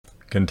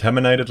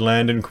Contaminated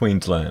land in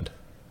Queensland.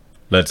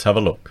 Let's have a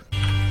look.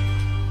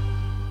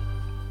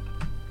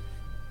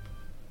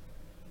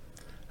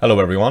 Hello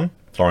everyone,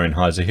 Florian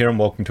Heiser here and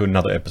welcome to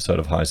another episode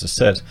of Heiser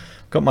Says.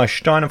 I've got my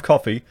stein of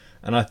coffee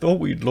and I thought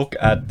we'd look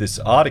at this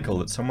article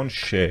that someone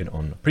shared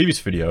on a previous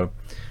video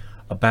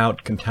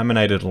about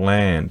contaminated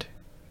land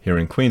here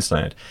in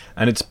Queensland.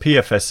 And it's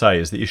PFSA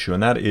is the issue,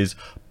 and that is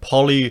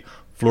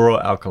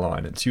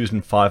polyfluoroalkyline. It's used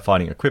in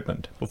firefighting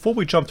equipment. Before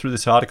we jump through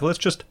this article, let's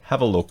just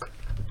have a look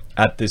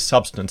at this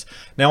substance.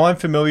 Now, I'm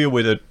familiar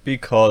with it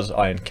because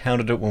I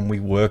encountered it when we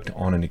worked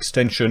on an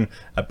extension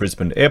at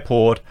Brisbane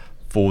Airport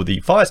for the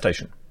fire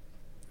station.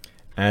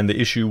 And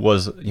the issue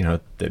was,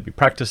 they'd be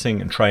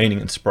practicing and training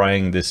and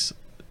spraying this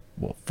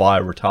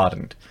fire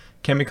retardant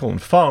chemical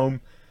and foam,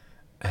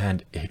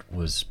 and it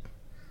was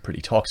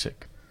pretty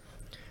toxic.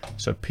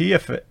 So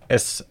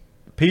PFAS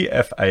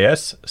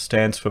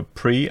stands for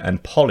pre-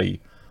 and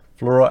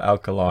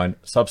polyfluoroalkyline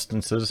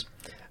substances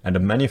and are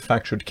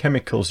manufactured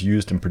chemicals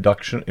used in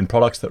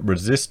products that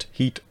resist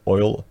heat,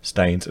 oil,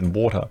 stains, and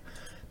water.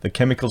 The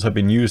chemicals have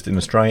been used in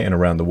Australia and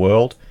around the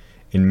world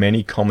in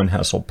many common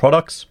household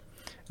products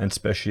and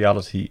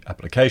specialty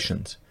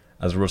applications.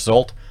 As a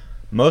result,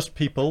 most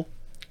people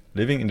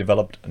living in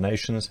developed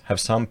nations have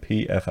some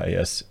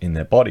PFAS in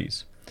their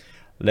bodies.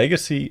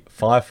 Legacy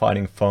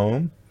firefighting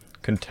foam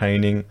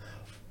containing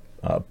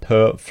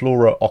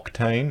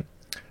perfluorooctane,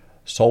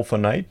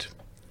 sulfonate,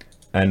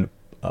 and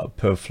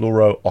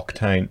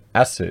perfluorooctane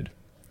acid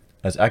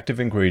as active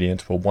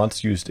ingredients were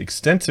once used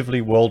extensively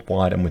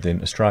worldwide and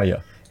within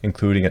Australia,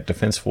 including at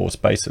Defence Force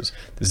bases.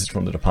 This is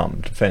from the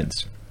Department of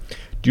Defence,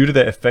 due to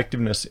their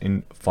effectiveness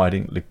in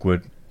fighting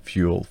liquid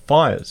fuel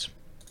fires.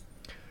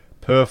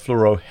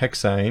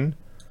 Perfluorohexane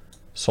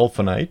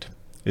sulfonate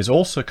is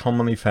also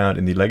commonly found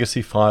in the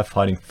legacy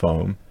firefighting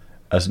foam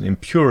as an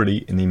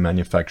impurity in the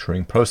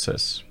manufacturing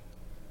process.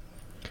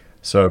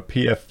 So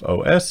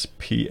PFOS,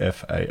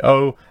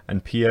 PFAO,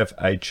 and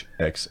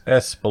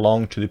PFHXS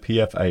belong to the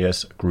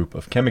PFAS group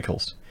of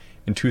chemicals.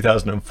 In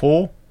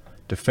 2004,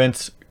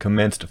 Defence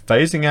commenced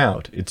phasing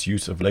out its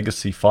use of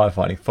legacy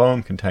firefighting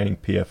foam containing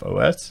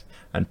PFOS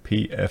and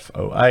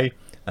PFOA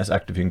as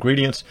active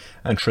ingredients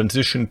and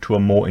transitioned to a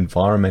more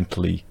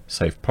environmentally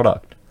safe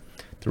product.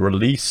 The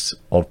release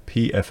of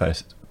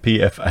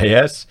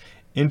PFAS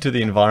into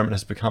the environment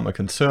has become a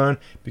concern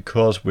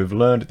because we've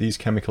learned these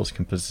chemicals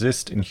can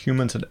persist in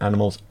humans and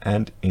animals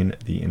and in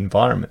the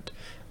environment.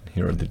 And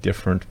here are the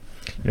different,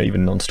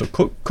 even non-stick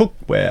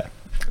cookware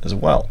as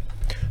well.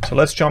 So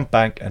let's jump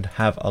back and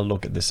have a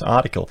look at this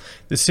article.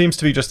 This seems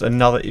to be just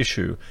another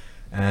issue,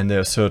 and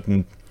there are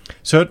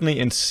certainly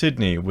in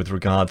Sydney with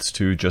regards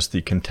to just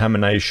the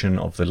contamination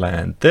of the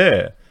land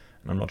there.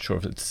 And I'm not sure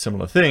if it's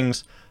similar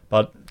things,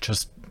 but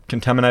just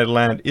contaminated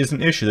land is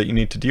an issue that you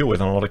need to deal with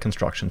on a lot of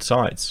construction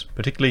sites,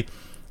 particularly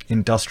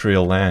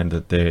industrial land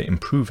that they're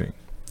improving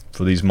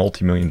for these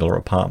multi-million-dollar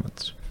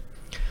apartments.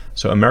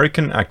 So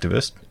American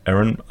activist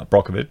Erin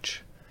Brockovich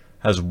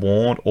has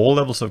warned all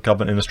levels of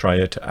government in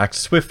Australia to act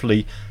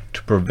swiftly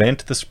to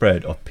prevent the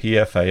spread of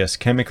PFAS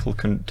chemical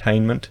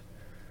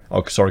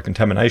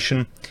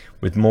contamination,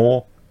 with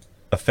more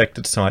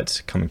affected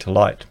sites coming to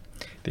light.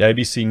 The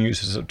ABC News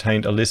has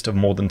obtained a list of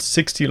more than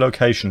 60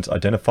 locations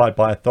identified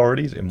by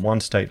authorities in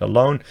one state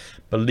alone,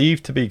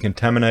 believed to be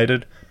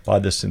contaminated by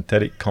the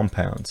synthetic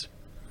compounds.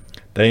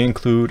 They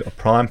include a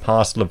prime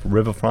parcel of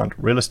riverfront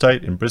real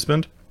estate in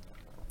Brisbane,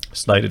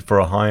 slated for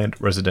a high-end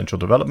residential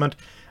development,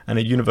 and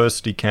a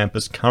university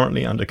campus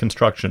currently under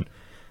construction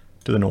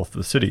to the north of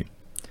the city.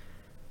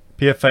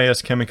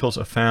 PFAS chemicals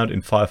are found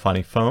in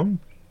firefighting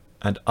foam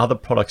and other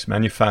products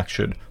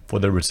manufactured for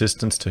their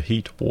resistance to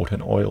heat, water,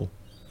 and oil.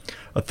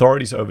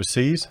 Authorities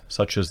overseas,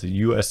 such as the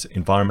US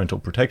Environmental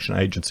Protection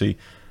Agency,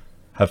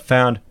 have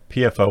found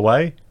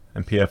PFOA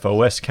and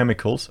PFOS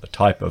chemicals, a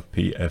type of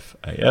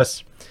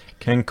PFAS,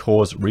 can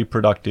cause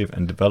reproductive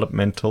and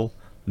developmental,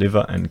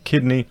 liver and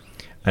kidney,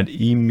 and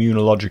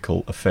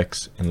immunological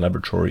effects in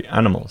laboratory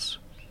animals.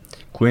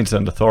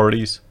 Queensland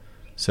authorities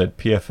said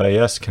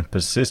PFAS can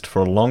persist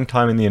for a long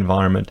time in the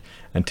environment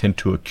and tend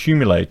to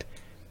accumulate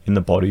in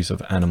the bodies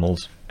of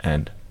animals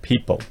and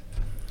people.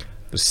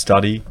 A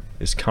study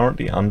is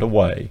currently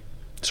underway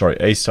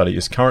by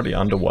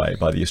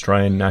the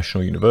Australian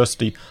National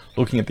University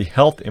looking at the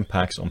health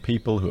impacts on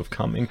people who have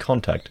come in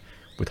contact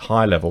with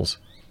high levels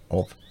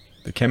of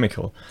the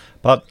chemical.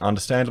 But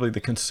understandably, the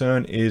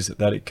concern is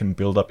that it can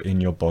build up in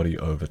your body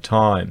over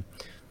time.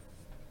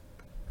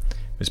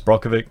 Ms.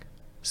 Brockovich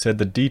said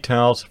the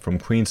details from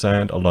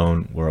Queensland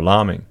alone were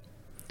alarming.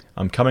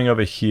 "I'm coming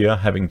over here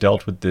having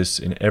dealt with this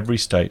in every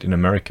state in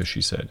America,"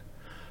 she said.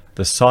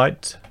 The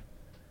sites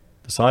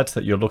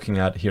that you're looking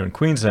at here in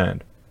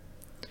Queensland,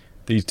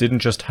 these didn't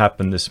just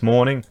happen this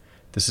morning.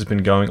 This has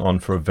been going on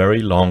for a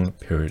very long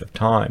period of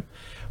time.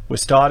 We're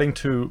starting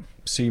to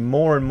see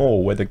more and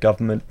more where the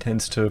government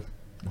tends to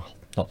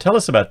not tell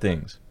us about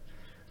things.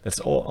 That's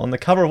all on the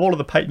cover of all of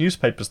the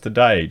newspapers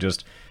today,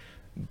 just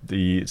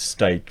the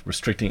state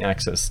restricting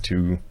access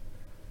to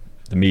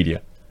the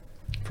media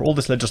for all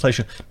this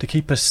legislation to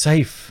keep us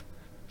safe.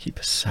 Keep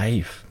us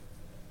safe.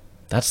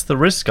 That's the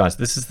risk, guys.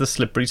 This is the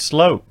slippery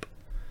slope.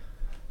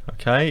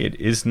 Okay, it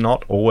is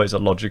not always a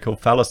logical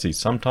fallacy.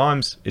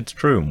 Sometimes it's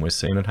true, and we're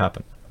seeing it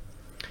happen.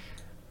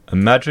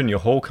 Imagine your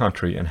whole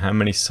country and how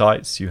many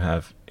sites you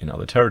have in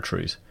other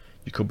territories.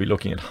 You could be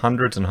looking at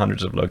hundreds and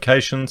hundreds of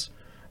locations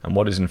and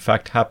what is in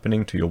fact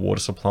happening to your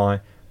water supply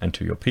and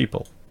to your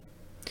people.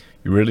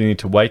 You really need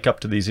to wake up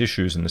to these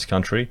issues in this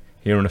country.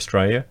 Here in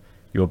Australia,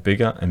 you're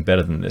bigger and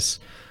better than this.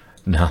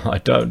 No, I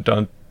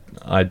don't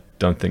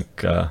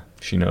think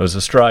she knows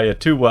Australia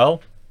too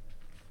well.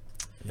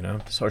 You know,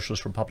 the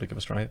Socialist Republic of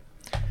Australia.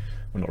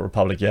 We're not a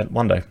republic yet.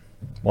 One day,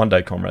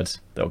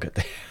 comrades, they'll get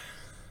there.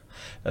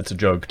 That's a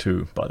joke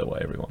too, by the way,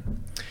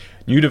 everyone.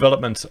 New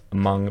developments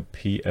among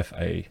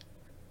PFAS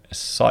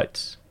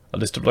sites. A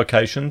list of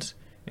locations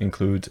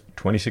includes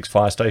 26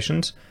 fire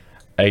stations,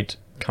 8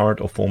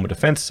 current or former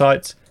defence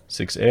sites,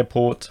 6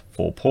 airports,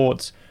 4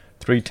 ports,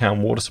 3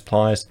 town water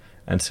supplies,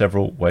 and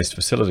several waste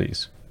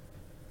facilities.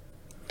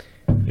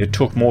 It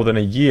took more than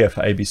a year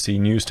for ABC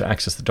News to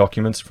access the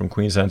documents from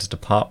Queensland's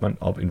Department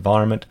of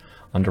Environment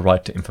under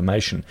right to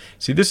information.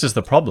 See, this is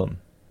the problem.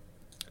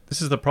 This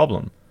is the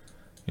problem.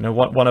 You know,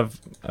 one of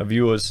a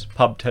viewer's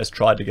pub test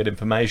tried to get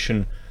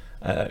information,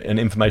 an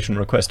information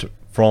request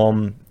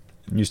from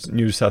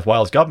New South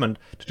Wales government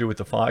to do with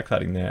the fire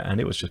cladding there, and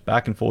it was just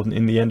back and forth, and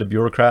in the end a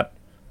bureaucrat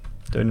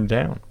turned him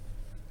down.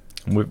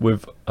 And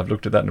I've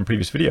looked at that in a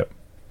previous video.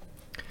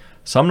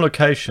 Some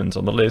locations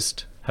on the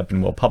list have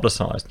been well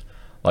publicised,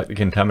 like the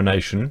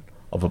contamination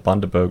of a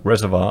Bundaberg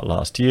Reservoir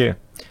last year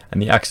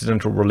and the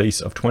accidental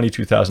release of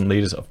 22,000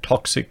 litres of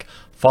toxic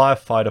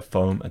firefighter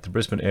foam at the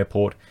Brisbane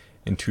airport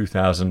in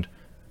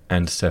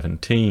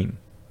 2017.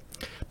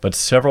 But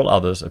several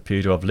others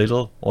appear to have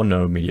little or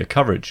no media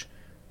coverage,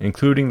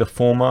 including the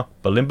former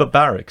Bulimba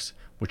Barracks,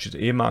 which is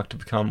earmarked to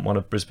become one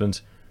of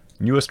Brisbane's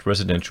newest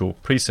residential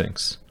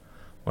precincts.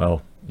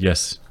 Well,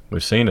 yes,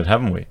 we've seen it,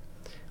 haven't we?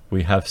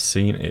 We have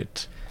seen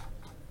it.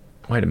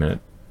 Wait a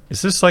minute.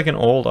 Is this like an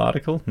old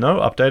article? No,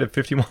 updated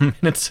 51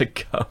 minutes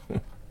ago.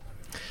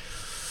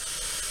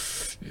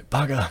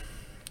 Bugger.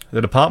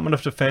 The Department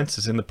of Defence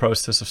is in the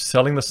process of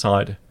selling the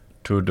site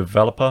to a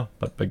developer,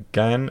 but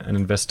began an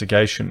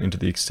investigation into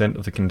the extent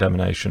of the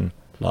contamination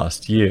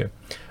last year.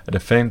 A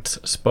defence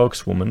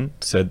spokeswoman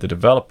said the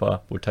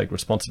developer would take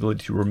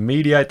responsibility to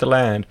remediate the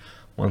land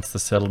once the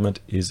settlement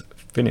is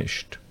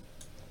finished.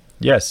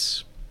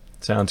 Yes,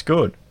 sounds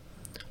good.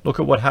 Look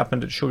at what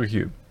happened at Sugar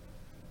Cube.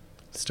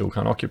 Still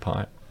can't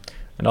occupy it.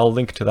 And I'll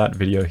link to that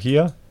video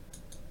here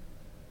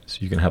so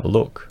you can have a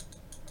look.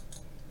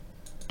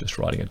 Just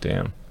writing it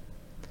down.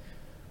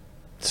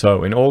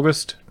 So in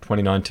August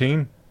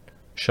 2019,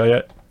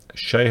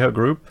 Shaher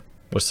Group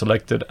was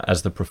selected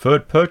as the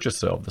preferred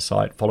purchaser of the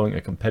site following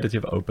a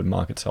competitive open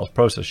market sales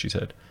process, she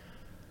said.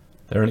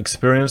 They're an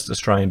experienced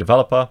Australian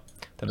developer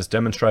that has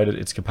demonstrated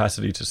its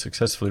capacity to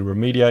successfully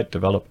remediate,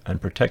 develop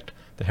and protect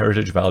the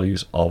heritage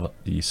values of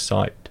the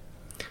site.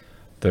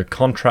 The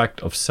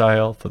contract of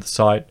sale for the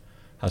site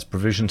has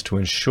provisions to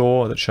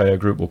ensure that Shaher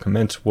Group will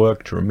commence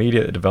work to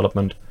remediate the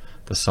development of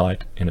the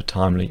site in a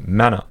timely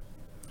manner.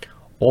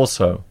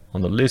 Also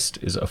on the list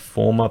is a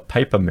former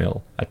paper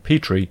mill at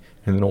Petrie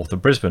in the north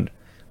of Brisbane,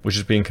 which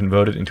is being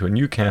converted into a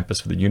new campus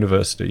for the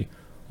University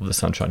of the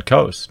Sunshine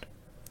Coast.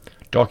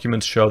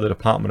 Documents show the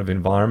Department of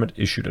Environment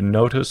issued a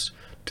notice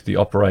to the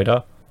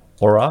operator,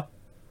 Aura,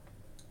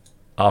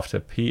 after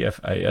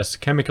PFAS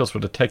chemicals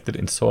were detected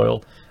in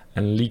soil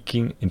and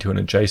leaking into an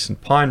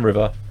adjacent Pine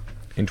River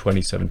in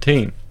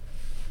 2017.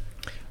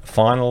 A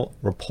final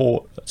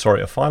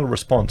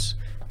response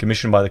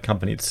commissioned by the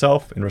company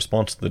itself in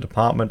response to the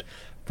department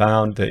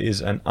found there is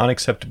an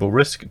unacceptable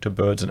risk to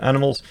birds and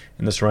animals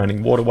in the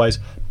surrounding waterways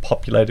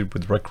populated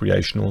with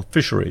recreational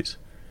fisheries.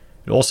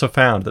 It also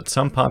found that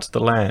some parts of the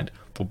land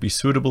would be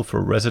suitable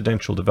for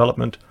residential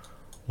development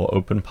or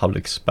open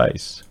public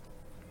space.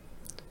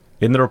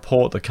 In the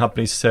report, the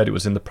company said it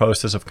was in the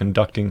process of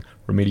conducting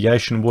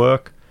remediation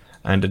work,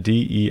 and a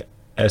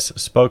DES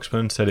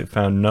spokesman said it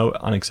found no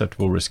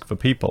unacceptable risk for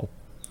people.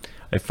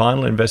 A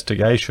final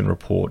investigation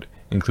report,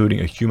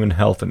 including a human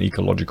health and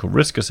ecological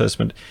risk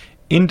assessment,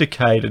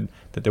 indicated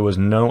that there was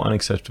no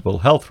unacceptable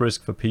health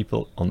risk for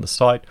people on the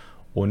site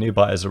or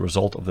nearby as a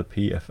result of the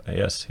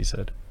PFAS, he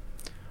said.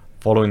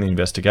 Following the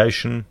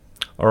investigation,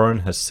 Oren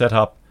has set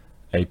up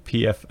a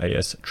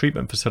PFAS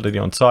treatment facility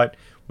on site,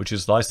 which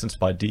is licensed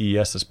by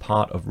DES as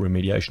part of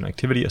remediation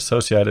activity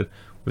associated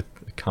with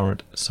the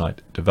current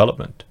site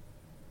development.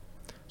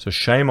 So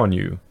shame on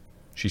you,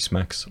 she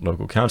smacks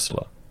local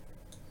councillor.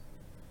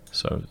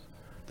 So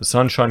the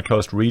Sunshine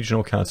Coast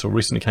Regional Council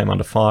recently came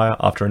under fire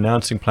after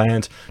announcing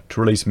plans to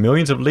release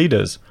millions of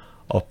litres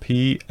of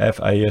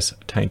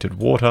PFAS-tainted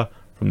water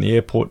from the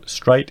airport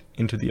straight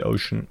into the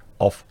ocean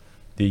off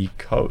the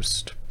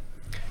coast.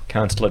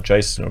 Councillor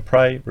Jason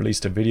O'Prey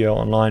released a video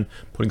online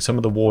putting some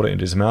of the water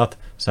into his mouth,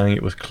 saying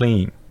it was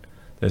clean.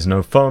 There's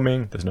no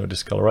foaming, there's no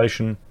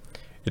discoloration.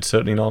 It's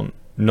certainly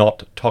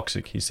not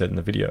toxic, he said in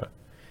the video.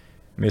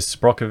 Ms.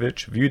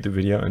 Sprokovich viewed the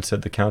video and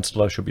said the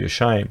councillor should be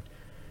ashamed.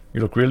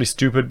 You look really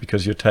stupid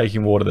because you're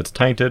taking water that's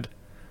tainted.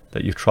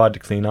 that you've tried to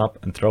clean up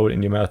and throw it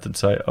in your mouth and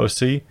say, "Oh,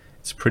 see,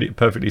 it's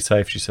perfectly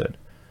safe," she said.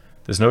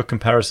 "There's no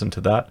comparison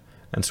to that,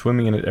 and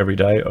swimming in it every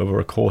day over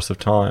a course of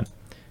time.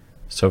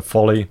 So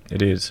folly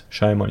it is.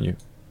 Shame on you.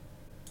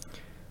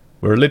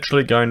 We're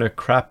literally going to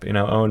crap in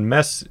our own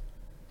mess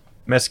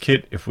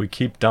kit if we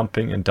keep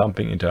dumping and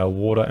dumping into our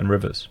water and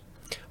rivers.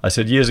 I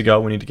said years ago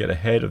we need to get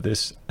ahead of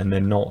this, and they're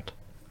not."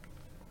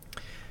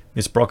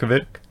 Ms.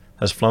 Brockovich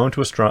was flown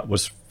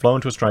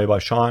to Australia by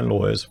Shine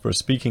lawyers for a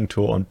speaking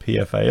tour on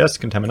PFAS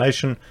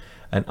contamination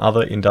and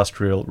other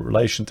industrial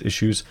relations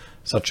issues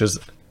such as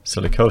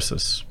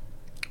silicosis.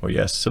 Oh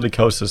yes,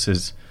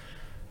 silicosis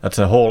that's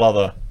a whole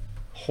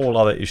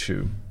other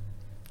issue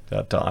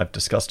that I've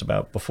discussed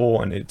about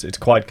before, and it's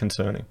quite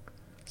concerning.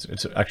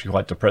 It's actually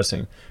quite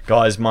depressing.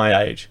 Guys my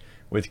age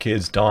with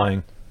kids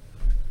dying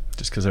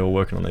just because they were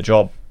working on their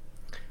job,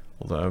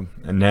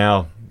 and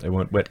now they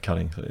weren't wet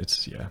cutting.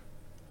 So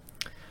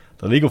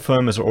the legal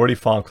firm has already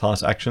filed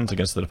class actions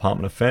against the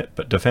Department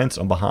of Defence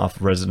on behalf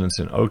of residents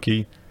in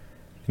Oakey,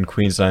 in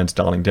Queensland's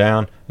Darling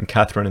Down, and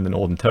Katherine in the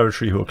Northern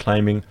Territory, who are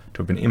claiming to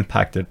have been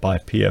impacted by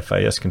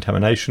PFAS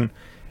contamination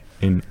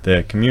in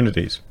their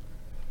communities.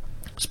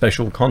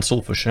 Special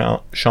Counsel for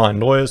Shine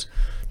lawyers,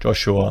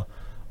 Joshua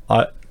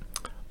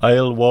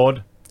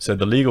Aylward, said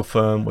the legal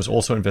firm was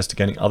also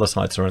investigating other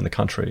sites around the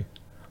country.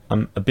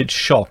 "I'm a bit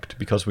shocked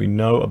because we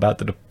know about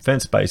the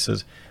defence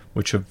bases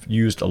which have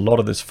used a lot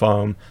of this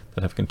foam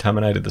that have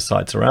contaminated the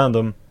sites around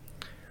them.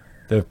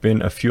 There have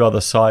been a few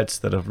other sites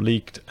that have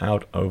leaked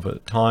out over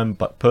time,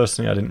 but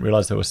personally I didn't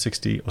realise there were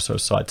 60 or so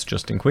sites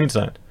just in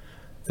Queensland.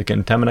 The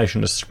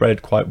contamination has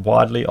spread quite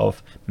widely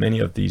of many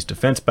of these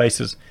defence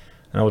bases,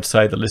 and I would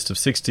say the list of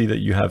 60 that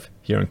you have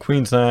here in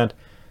Queensland,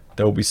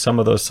 there will be some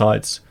of those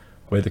sites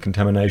where the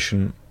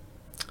contamination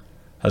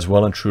has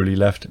well and truly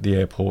left the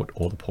airport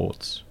or the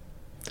ports."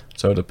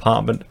 So the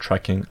department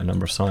tracking a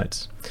number of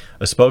sites.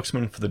 A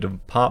spokesman for the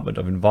Department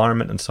of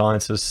Environment and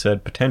Sciences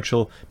said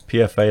potential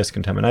PFAS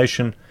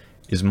contamination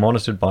is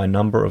monitored by a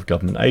number of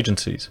government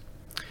agencies.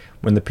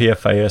 When the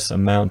PFAS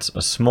amounts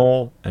are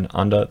small and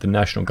under the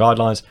national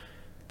guidelines,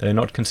 they are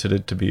not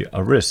considered to be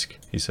a risk,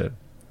 he said.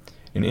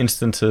 In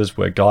instances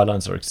where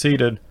guidelines are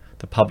exceeded,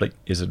 the public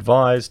is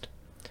advised.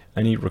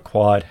 Any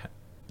required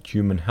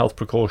human health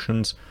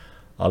precautions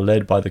are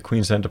led by the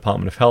Queensland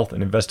Department of Health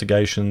and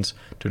investigations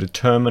to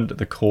determine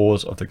the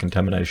cause of the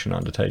contamination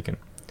undertaken.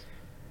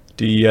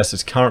 DES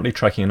is currently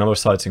tracking a number of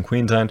sites in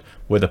Queensland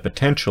where the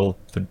potential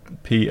for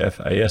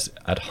PFAS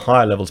at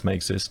higher levels may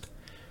exist.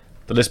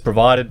 The list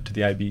provided to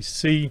the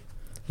ABC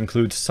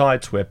includes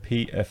sites where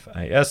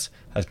PFAS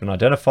has been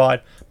identified,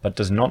 but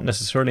does not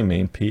necessarily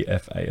mean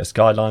PFAS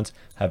guidelines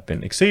have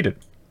been exceeded.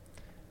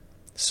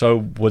 So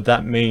would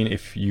that mean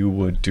if you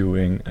were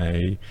doing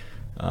a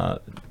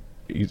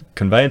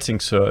conveyancing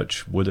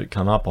search, would it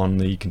come up on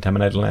the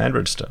contaminated land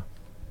register?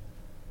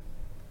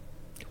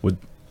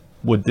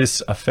 Would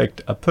this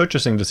affect a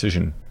purchasing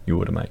decision you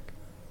were to make?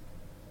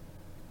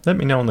 Let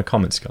me know in the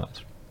comments,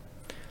 guys.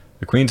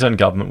 The Queensland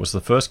government was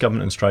the first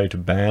government in Australia to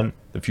ban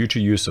the future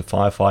use of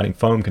firefighting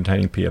foam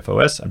containing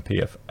PFOS and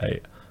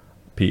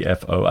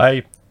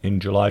PFOA in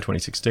July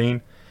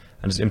 2016,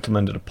 and has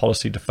implemented a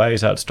policy to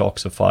phase out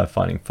stocks of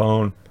firefighting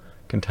foam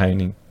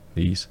containing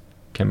these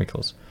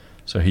chemicals.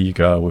 So here you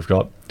go. We've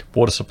got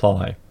water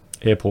supply,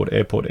 airport,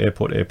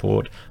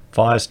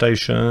 fire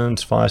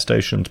stations,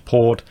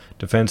 port,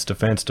 defence,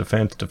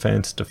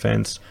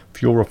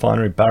 fuel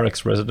refinery,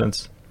 barracks,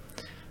 residence,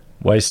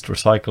 waste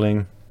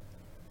recycling,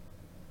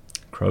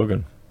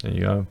 Krogan, there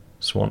you go,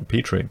 Swan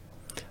Petrie,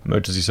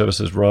 emergency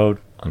services, road,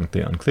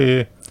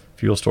 unclear,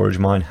 fuel storage,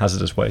 mine,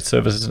 hazardous waste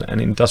services,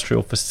 and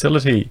industrial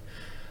facility.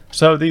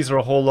 So these are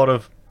a whole lot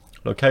of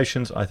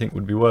locations I think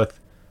would be worth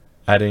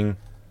adding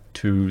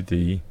to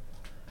the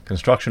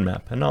construction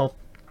map, and I'll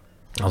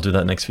do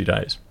that next few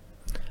days.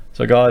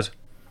 So guys,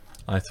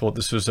 I thought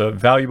this was a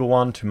valuable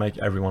one to make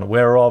everyone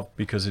aware of,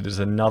 because it is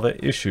another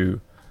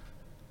issue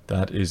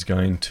that is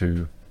going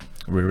to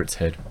rear its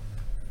head.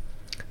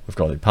 We've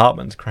got the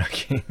apartments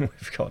cracking,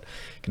 we've got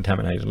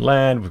contaminated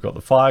land, we've got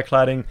the fire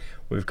cladding,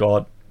 we've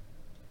got,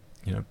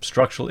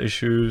 structural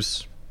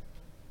issues.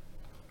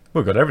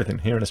 We've got everything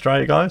here in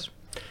Australia, guys.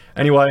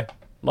 Anyway,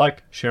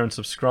 like, share, and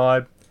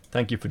subscribe.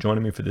 Thank you for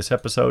joining me for this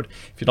episode.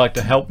 If you'd like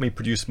to help me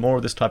produce more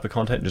of this type of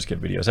content and just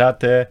get videos out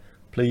there,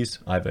 please,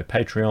 I have a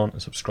Patreon, a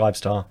Subscribe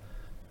Star.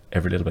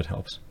 Every little bit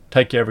helps.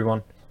 Take care,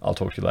 everyone. I'll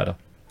talk to you later.